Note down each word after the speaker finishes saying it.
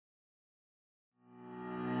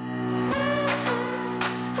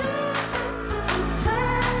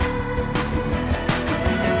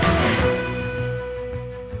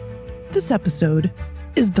this episode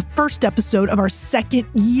is the first episode of our second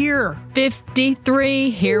year.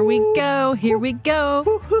 53. Here we go. Here we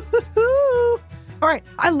go. All right.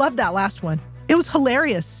 I love that last one. It was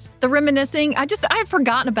hilarious. The reminiscing, I had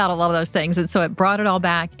forgotten about a lot of those things. And so it brought it all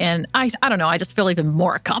back. And I don't know, I just feel even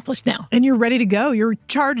more accomplished now. And you're ready to go. You're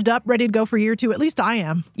charged up, ready to go for year two. At least I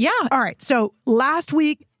am. Yeah. All right. So last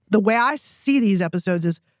week, the way I see these episodes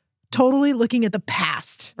is totally looking at the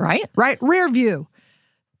past. Right? Rear view.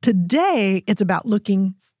 Today, it's about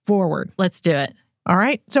looking forward. Let's do it. All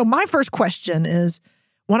right. So my first question is,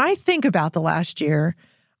 when I think about the last year,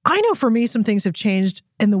 I know for me, some things have changed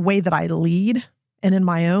in the way that I lead and in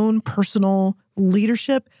my own personal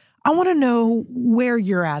leadership. I want to know where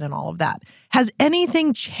you're at in all of that. Has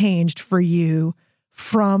anything changed for you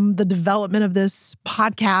from the development of this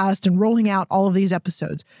podcast and rolling out all of these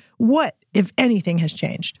episodes? What, if anything, has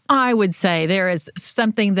changed? I would say there is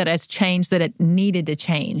something that has changed that it needed to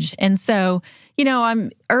change. And so, I'm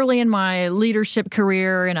early in my leadership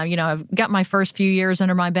career and I've got my first few years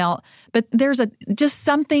under my belt, but there's just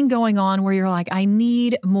something going on where you're like, I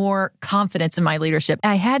need more confidence in my leadership.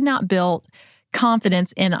 I had not built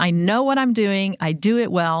confidence in, I know what I'm doing, I do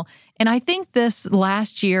it well. And I think this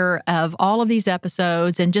last year of all of these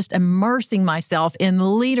episodes and just immersing myself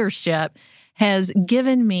in leadership has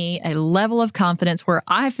given me a level of confidence where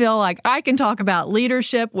I feel like I can talk about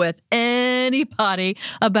leadership with anybody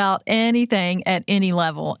about anything at any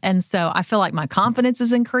level. And so I feel like my confidence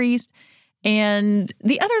has increased. And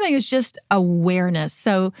the other thing is just awareness.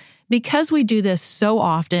 So because we do this so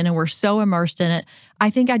often and we're so immersed in it,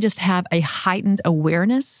 I think I just have a heightened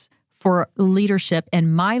awareness for leadership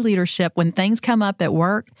and my leadership. When things come up at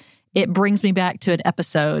work, it brings me back to an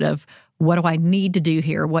episode of, what do I need to do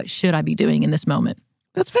here? What should I be doing in this moment?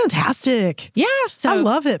 That's fantastic. Yeah. I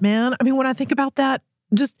love it, man. I mean, when I think about that,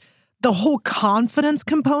 just the whole confidence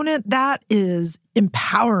component, that is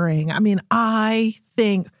empowering. I mean, I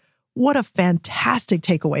think what a fantastic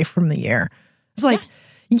takeaway from the year. It's like,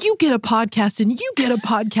 you get a podcast and you get a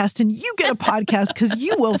podcast and you get a podcast because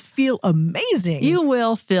you will feel amazing. You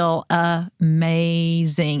will feel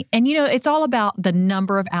amazing. And, it's all about the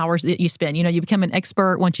number of hours that you spend. You become an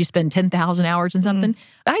expert once you spend 10,000 hours in something.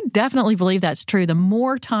 I definitely believe that's true. The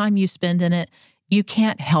more time you spend in it, you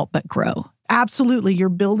can't help but grow. Absolutely. You're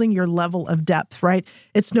building your level of depth, right?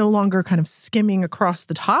 It's no longer kind of skimming across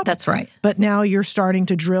the top. That's right. But now you're starting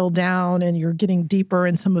to drill down and you're getting deeper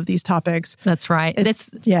in some of these topics. That's right. It's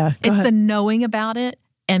the knowing about it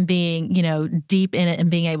and being, deep in it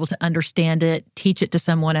and being able to understand it, teach it to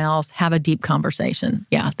someone else, have a deep conversation.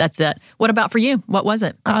 Yeah, that's it. What about for you? What was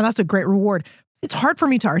it? That's a great reward. It's hard for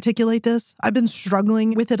me to articulate this. I've been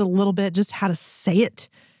struggling with it a little bit, just how to say it.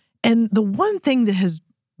 And the one thing that has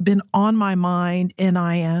been on my mind and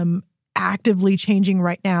I am actively changing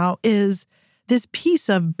right now is this piece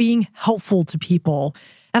of being helpful to people.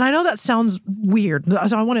 And I know that sounds weird,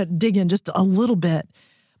 so I want to dig in just a little bit.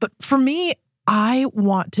 But for me, I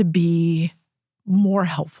want to be more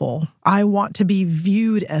helpful. I want to be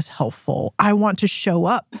viewed as helpful. I want to show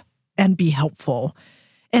up and be helpful.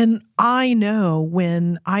 And I know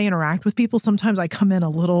when I interact with people, sometimes I come in a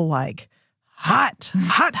little like hot.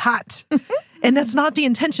 And that's not the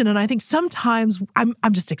intention. And I think sometimes I'm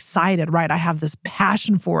just excited, right? I have this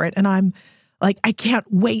passion for it. And I'm like, I can't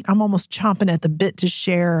wait. I'm almost chomping at the bit to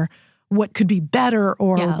share what could be better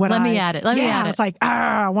or what let me at it. It's like,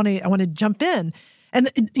 I want to jump in.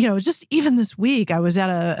 And, just even this week, I was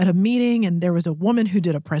at a meeting and there was a woman who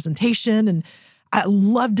did a presentation and I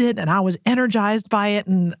loved it. And I was energized by it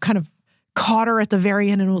and kind of caught her at the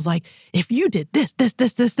very end and was like, if you did this.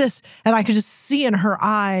 And I could just see in her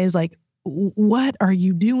eyes, like, what are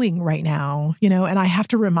you doing right now? And I have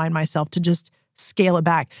to remind myself to just scale it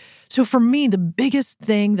back. So for me, the biggest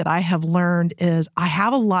thing that I have learned is I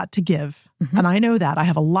have a lot to give. Mm-hmm. And I know that I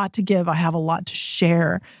have a lot to give. I have a lot to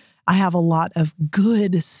share. I have a lot of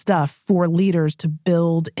good stuff for leaders to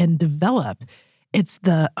build and develop. It's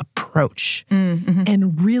the approach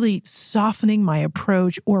and really softening my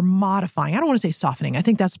approach or modifying. I don't want to say softening. I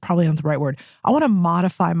think that's probably not the right word. I want to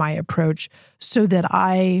modify my approach so that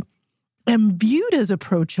I am viewed as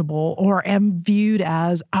approachable or am viewed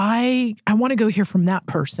as I want to go hear from that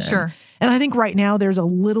person. Sure. And I think right now there's a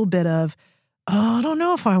little bit of, I don't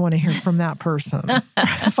know if I want to hear from that person,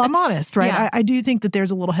 if I'm honest, right? Yeah. I do think that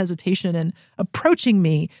there's a little hesitation in approaching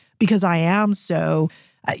me because I am so,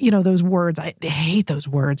 those words, I hate those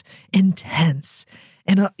words, intense.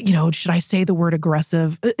 And, should I say the word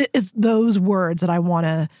aggressive? It's those words that I want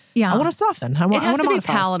to soften. It has to be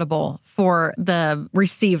palatable for the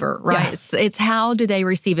receiver, right? Yeah. It's how do they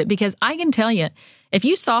receive it? Because I can tell you, if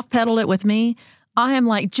you soft pedal it with me, I am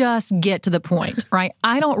like, just get to the point, right?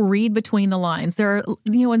 I don't read between the lines. There are,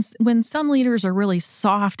 when some leaders are really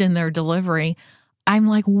soft in their delivery, I'm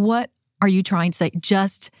like, what are you trying to say?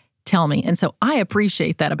 Just tell me. And so I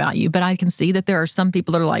appreciate that about you, but I can see that there are some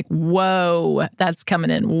people that are like, whoa, that's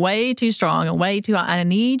coming in way too strong and way too, I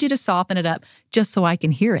need you to soften it up just so I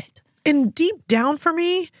can hear it. And deep down for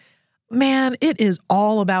me, man, it is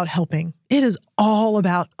all about helping. It is all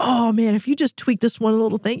about, oh man, if you just tweak this one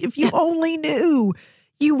little thing, if you only knew,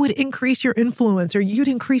 you would increase your influence or you'd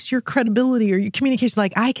increase your credibility or your communication.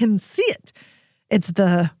 Like, I can see it. It's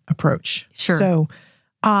the approach. Sure. So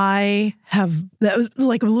that was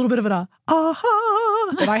like a little bit of an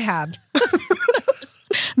aha that I had.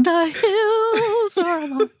 The hills are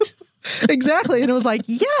locked. Exactly. And it was like,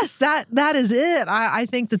 yes, that is it. I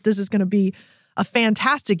think that this is going to be a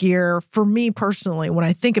fantastic year for me personally when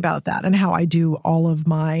I think about that and how I do all of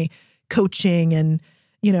my coaching and,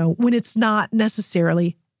 when it's not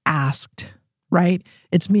necessarily asked, right?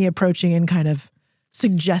 It's me approaching and kind of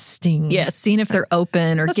suggesting. Yeah, seeing if they're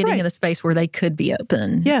open or That's getting right. in the space where they could be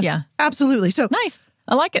open. Yeah, absolutely. So Nice.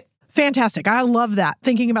 I like it. fantastic. I love that.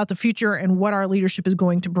 Thinking about the future and what our leadership is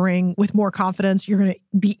going to bring with more confidence, you're going to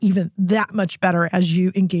be even that much better as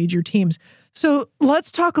you engage your teams. So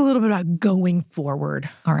let's talk a little bit about going forward.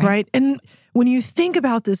 All right. And when you think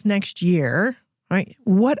about this next year, right,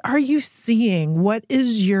 what are you seeing? What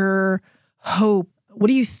is your hope? What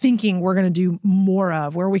are you thinking we're going to do more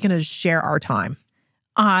of? Where are we going to share our time?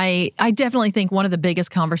 I definitely think one of the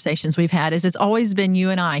biggest conversations we've had is it's always been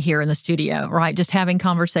you and I here in the studio, right? Just having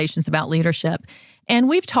conversations about leadership. And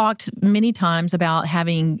we've talked many times about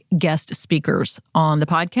having guest speakers on the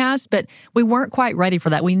podcast, but we weren't quite ready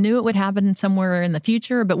for that. We knew it would happen somewhere in the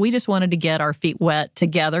future, but we just wanted to get our feet wet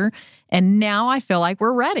together. And now I feel like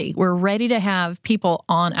we're ready. We're ready to have people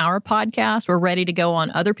on our podcast. We're ready to go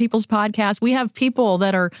on other people's podcasts. We have people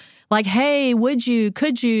that are like, hey, would you,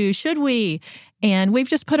 could you, should we? And we've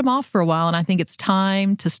just put them off for a while. And I think it's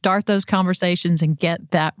time to start those conversations and get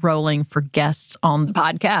that rolling for guests on the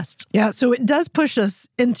podcast. Yeah, so it does push us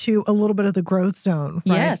into a little bit of the growth zone,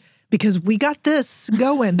 right? Yes. Because we got this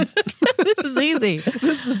going. This is easy.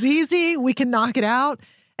 This is easy. We can knock it out.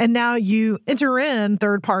 And now you enter in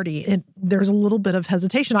third party. And there's a little bit of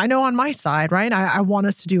hesitation. I know on my side, right? I want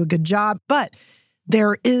us to do a good job, but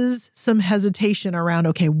there is some hesitation around,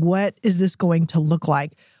 okay, what is this going to look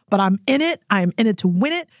like? But I'm in it. I'm in it to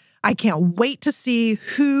win it. I can't wait to see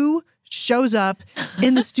who shows up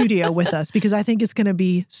in the studio with us because I think it's going to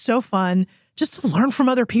be so fun just to learn from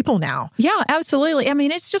other people now. Yeah, absolutely. I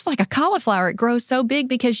mean, it's just like a cauliflower. It grows so big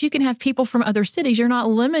because you can have people from other cities. You're not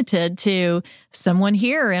limited to someone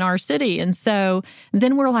here in our city. And so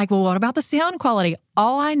then we're like, well, what about the sound quality?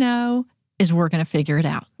 All I know is we're going to figure it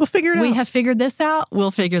out. We'll figure it out. We have figured this out.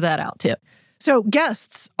 We'll figure that out too. So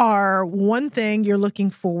guests are one thing you're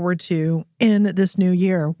looking forward to in this new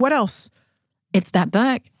year. What else? It's that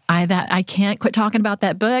book. I can't quit talking about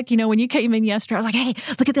that book. When you came in yesterday, I was like, hey,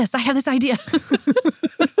 look at this. I have this idea.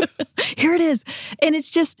 Here it is. And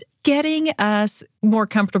it's just getting us more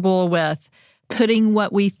comfortable with putting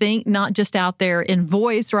what we think, not just out there in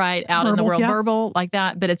voice, right, out in the world, verbal like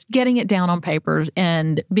that, but it's getting it down on paper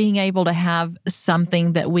and being able to have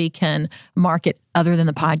something that we can market other than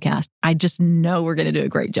the podcast. I just know we're going to do a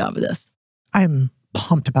great job of this. I'm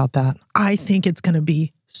pumped about that. I think it's going to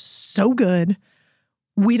be so good.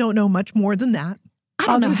 We don't know much more than that. I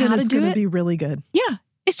don't know how to do it. It's going to be really good. Yeah.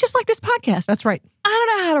 It's just like this podcast. That's right. I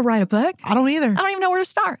don't know how to write a book. I don't either. I don't even know where to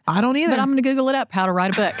start. I don't either. But I'm going to Google it up, how to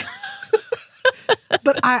write a book.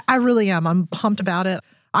 But I really am. I'm pumped about it.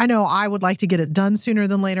 I know I would like to get it done sooner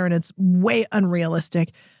than later, and it's way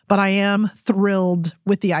unrealistic. But I am thrilled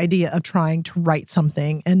with the idea of trying to write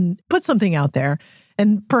something and put something out there.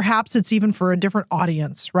 And perhaps it's even for a different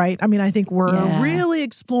audience, right? I mean, I think we're really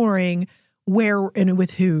exploring where and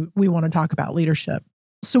with who we want to talk about leadership.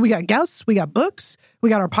 So we got guests, we got books, we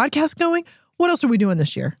got our podcast going. What else are we doing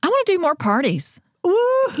this year? I want to do more parties.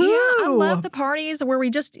 Woohoo! Yeah, I love the parties where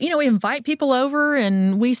we just, we invite people over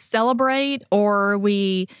and we celebrate, or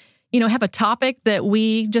we, have a topic that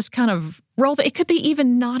we just kind of roll. It could be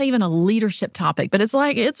even not even a leadership topic, but it's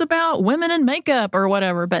like, it's about women in makeup or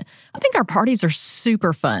whatever. But I think our parties are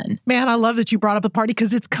super fun. Man, I love that you brought up a party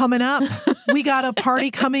because it's coming up. We got a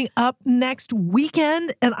party coming up next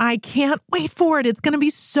weekend and I can't wait for it. It's going to be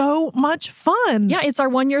so much fun. Yeah, it's our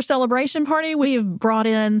 1-year celebration party. We've brought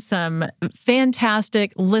in some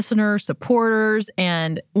fantastic listener supporters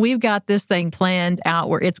and we've got this thing planned out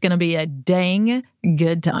where it's going to be a dang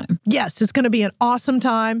good time. Yes, it's going to be an awesome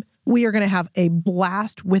time. We are going to have a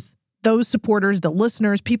blast with those supporters, the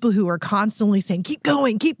listeners, people who are constantly saying, keep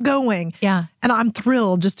going, keep going. Yeah. And I'm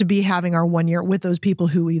thrilled just to be having our 1 year with those people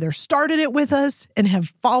who either started it with us and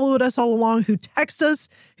have followed us all along, who text us,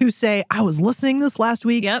 who say, I was listening this last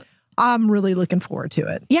week. Yep. I'm really looking forward to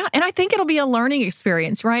it. Yeah, and I think it'll be a learning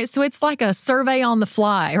experience, right? So it's like a survey on the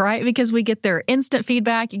fly, right? Because we get their instant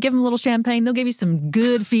feedback. You give them a little champagne, they'll give you some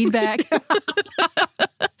good feedback.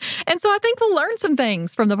 And so I think we'll learn some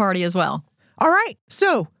things from the party as well. All right.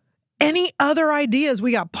 So any other ideas?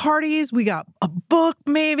 We got parties. We got a book,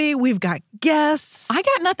 maybe. We've got guests. I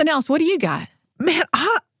got nothing else. What do you got? Man,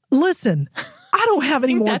 listen, I don't have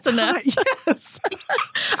any more That's time. enough. Yes.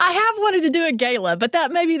 I have wanted to do a gala, but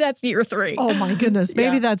maybe that's year 3. Oh my goodness.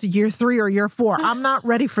 Maybe that's year 3 or year 4. I'm not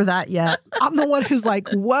ready for that yet. I'm the one who's like,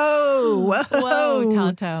 whoa. Whoa,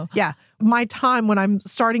 Tonto. Yeah. My time when I'm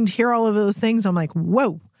starting to hear all of those things, I'm like,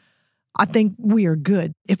 whoa. I think we are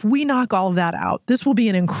good. If we knock all of that out, this will be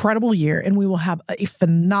an incredible year and we will have a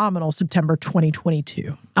phenomenal September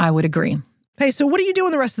 2022. I would agree. Hey, so what are you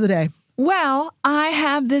doing the rest of the day? Well, I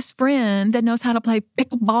have this friend that knows how to play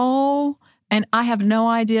pickleball, and I have no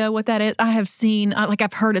idea what that is. I have seen,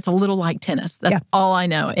 I've heard it's a little like tennis. That's all I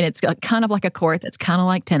know. And it's kind of like a court that's kind of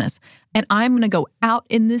like tennis. And I'm going to go out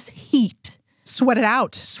in this heat. Sweat it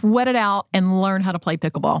out, and learn how to play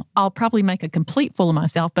pickleball. I'll probably make a complete fool of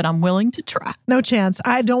myself, but I'm willing to try. No chance.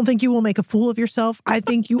 I don't think you will make a fool of yourself. I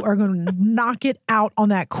think you are going to knock it out on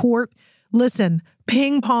that court. Listen,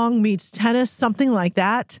 ping pong meets tennis, something like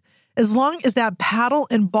that. As long as that paddle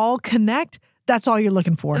and ball connect, that's all you're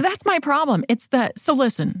looking for. That's my problem. So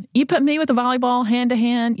listen, you put me with a volleyball hand to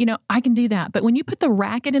hand, I can do that. But when you put the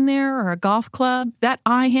racket in there or a golf club, that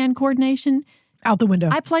eye-hand coordination, out the window.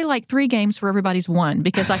 I play like 3 games for everybody's 1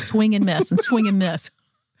 because I swing and miss and swing and miss.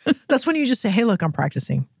 That's when you just say, hey, look, I'm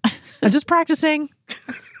practicing. I'm just practicing.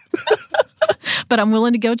 But I'm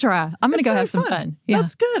willing to go try. I'm going to go have some fun. Yeah.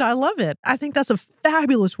 That's good. I love it. I think that's a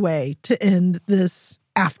fabulous way to end this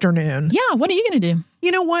afternoon. Yeah. What are you going to do?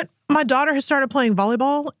 You know what? My daughter has started playing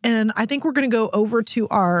volleyball, and I think we're going to go over to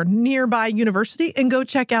our nearby university and go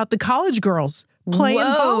check out the college girls playing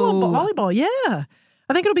volleyball. Yeah.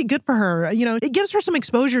 I think it'll be good for her. It gives her some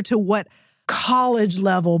exposure to what college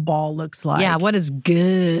level ball looks like. Yeah, what does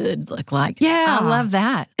good look like? Yeah. I love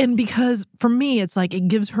that. And because for me, it's like it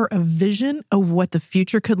gives her a vision of what the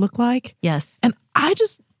future could look like. Yes. And I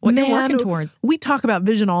just, what you're working towards. We talk about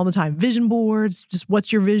vision all the time. Vision boards, just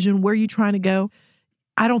what's your vision? Where are you trying to go?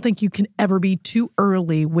 I don't think you can ever be too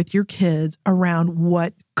early with your kids around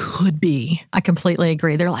what could be. I completely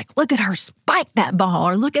agree. They're like, look at her spike that ball,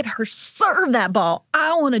 or look at her serve that ball.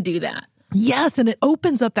 I want to do that. Yes. And it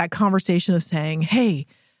opens up that conversation of saying, hey,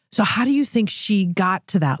 so how do you think she got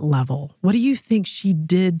to that level? What do you think she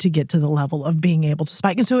did to get to the level of being able to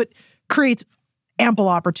spike? And so it creates ample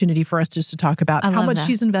opportunity for us just to talk about how much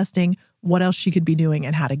she's investing, what else she could be doing,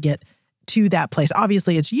 and how to get to that place.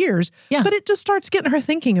 Obviously, it's years, but it just starts getting her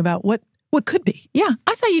thinking about what could be. Yeah.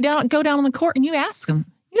 I say you go down on the court and you ask them.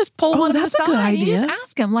 You just pull one that's aside a good idea. and you just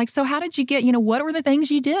ask them, like, so how did you get, what were the things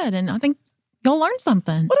you did? And I think you'll learn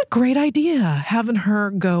something. What a great idea, having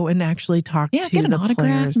her go and actually talk to get an autograph,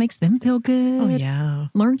 players. Makes them feel good. Oh, yeah.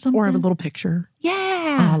 Learn something. Or have a little picture. Yeah.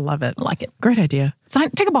 Oh, I love it. I like it. Great idea.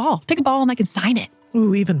 Take a ball and they can sign it.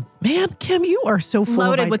 Ooh, man, Kim, you are so full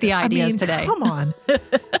loaded of with the ideas today. Come on.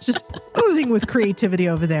 It's just oozing with creativity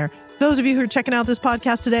over there. Those of you who are checking out this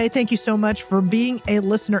podcast today, thank you so much for being a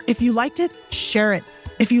listener. If you liked it, share it.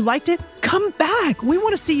 If you liked it, come back. We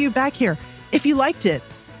want to see you back here. If you liked it,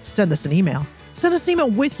 send us an email. Send us an email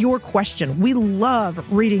with your question. We love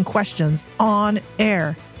reading questions on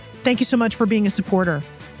air. Thank you so much for being a supporter.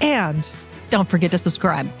 And don't forget to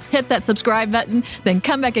subscribe. Hit that subscribe button, then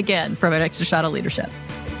come back again for an extra shot of leadership.